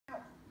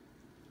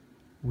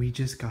We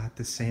just got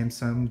the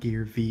Samsung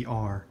Gear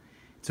VR.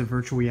 It's a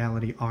virtual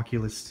reality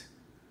Oculus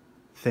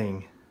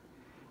thing.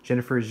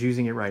 Jennifer is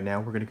using it right now.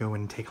 We're going to go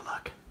in and take a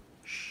look.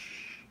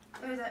 Shh.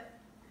 Where is it?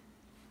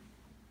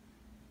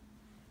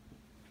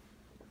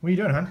 What are you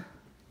doing, hon?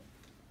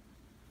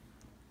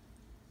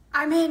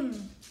 I'm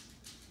in.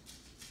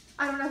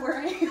 I don't know where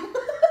I am.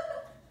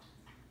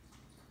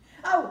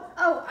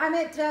 oh, I'm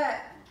at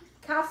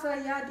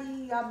Completed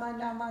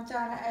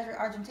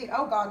Argentina.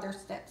 Oh God, there's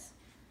steps.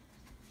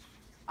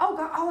 Oh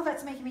God, all of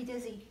that's making me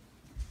dizzy.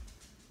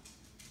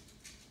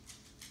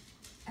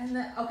 And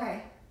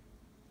okay.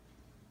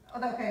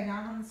 Oh, okay,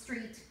 now I'm on the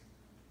street.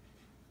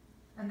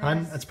 And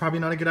Hon, that's probably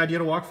not a good idea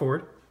to walk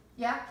forward.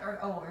 Yeah? Or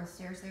are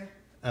stairs there?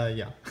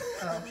 Yeah.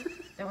 Oh,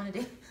 don't want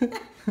to do.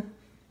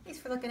 Thanks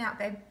for looking out,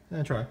 babe.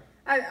 Try.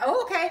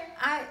 Oh, okay.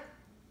 I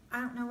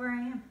don't know where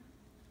I am.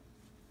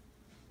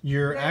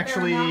 You're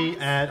actually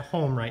at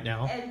home right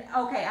now. And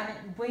okay, I'm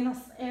in Buenos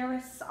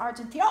Aires,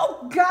 Argentina.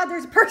 Oh God,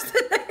 there's a person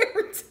there.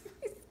 It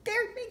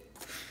scared me.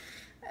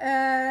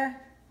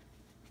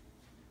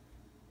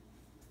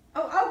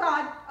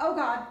 Oh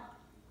God.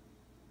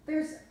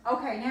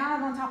 Okay, now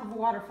I'm on top of a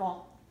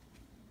waterfall.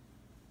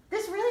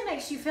 This really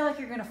makes you feel like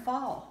you're gonna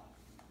fall.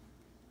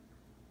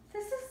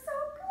 This is so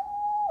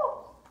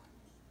cool.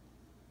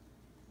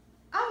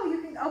 Oh,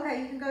 you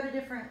can go to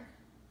different.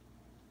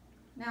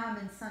 Now I'm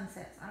in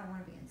sunsets. I don't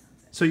want to be in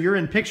sunsets. So you're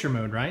in picture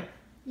mode, right?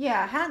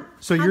 Yeah.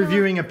 So you're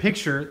viewing a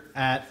picture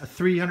at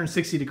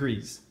 360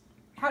 degrees.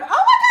 Oh my God, I'm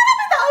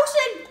in the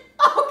ocean!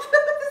 Oh,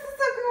 this is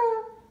so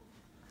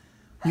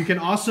cool. You can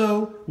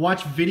also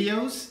watch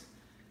videos.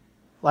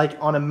 Like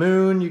on a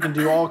moon, you can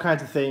do all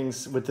kinds of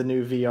things with the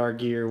new VR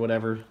gear,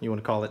 whatever you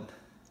want to call it.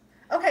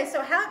 Okay, so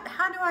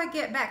how do I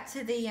get back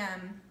to the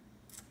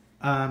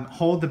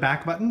hold the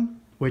back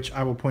button, which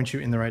I will point you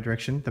in the right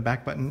direction. The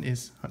back button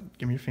is,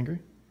 give me your finger,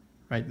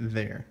 right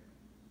there.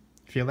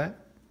 Feel that?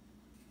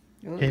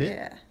 Oh, hit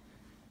yeah. it.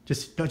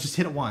 Just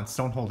hit it once.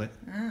 Don't hold it.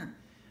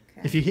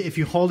 Okay. If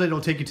you hold it,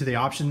 it'll take you to the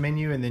option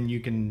menu, and then you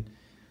can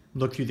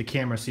look through the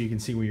camera so you can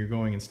see where you're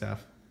going and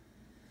stuff.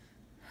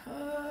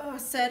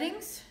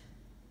 Settings.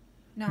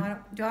 No, I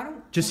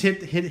don't. Just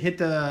hit the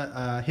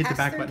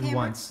back button camera?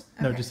 once.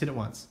 Okay. No, just hit it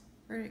once.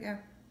 Where did it go?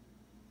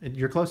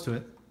 You're close to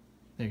it.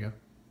 There you go.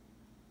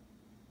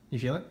 You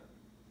feel it?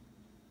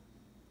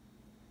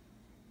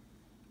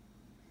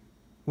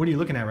 What are you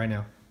looking at right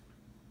now?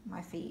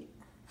 My feet.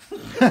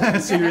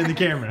 So you're in the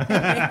camera.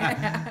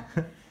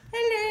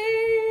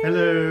 Hello.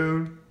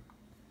 Hello.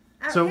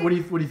 Okay. So what do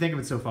you think of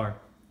it so far?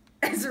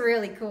 It's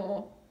really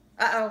cool.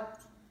 Uh-oh.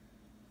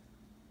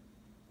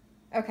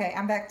 Okay,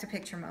 I'm back to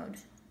picture mode.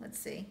 Let's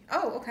see.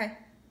 Oh, okay.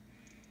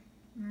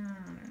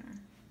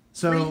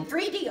 So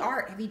 3D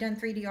art. Have you done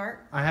 3D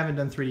art? I haven't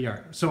done 3D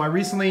art. So I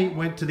recently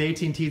went to the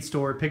AT&T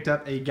store, picked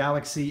up a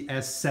Galaxy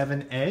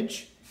S7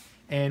 Edge,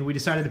 and we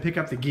decided to pick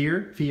up the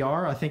Gear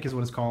VR, I think is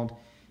what it's called.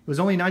 It was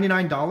only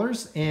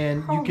 $99,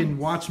 and you can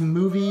watch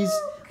movies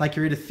like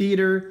you're at a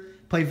theater,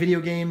 play video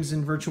games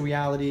in virtual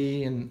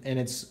reality, and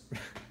it's,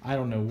 I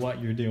don't know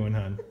what you're doing,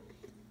 hon.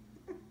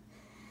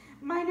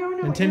 My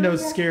no-no Nintendo's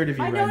area. scared of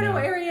you right now. My no-no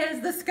area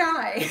is the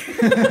sky.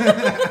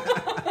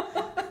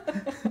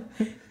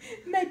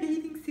 My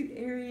bathing suit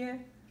area.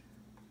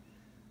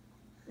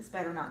 This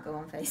better not go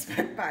on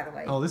Facebook, by the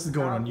way. Oh, this is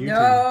going on YouTube.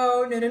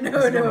 No.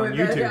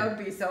 I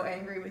would be so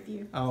angry with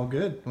you. Oh,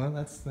 good. Well,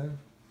 that's the...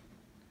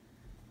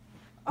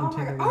 Oh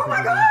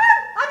my God!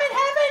 I'm in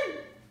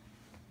heaven!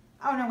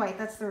 Oh, no, wait.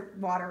 That's the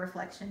water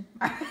reflection.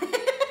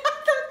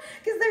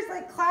 Because there's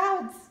like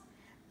clouds.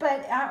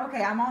 But,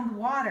 okay, I'm on the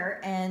water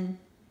and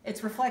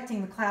it's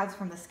reflecting the clouds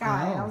from the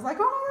sky. Oh. And I was like,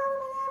 oh my God, I'm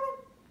in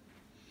heaven.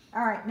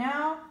 All right,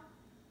 now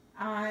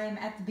I'm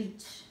at the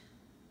beach.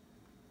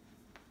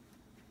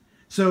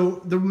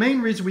 So the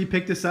main reason we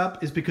picked this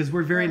up is because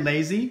we're very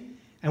lazy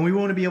and we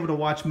want to be able to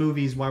watch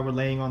movies while we're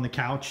laying on the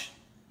couch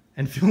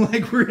and feel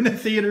like we're in a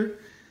theater.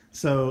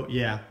 So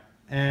yeah,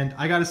 and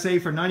I gotta say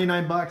for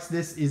 99 bucks,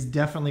 this is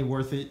definitely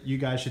worth it. You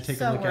guys should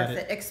take a look at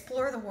it.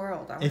 Explore the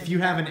world. If you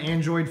have an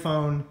Android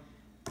phone,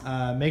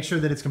 make sure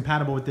that it's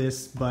compatible with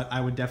this, but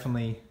I would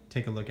definitely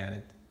take a look at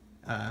it.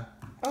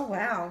 Oh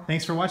wow.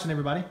 Thanks for watching,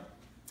 everybody.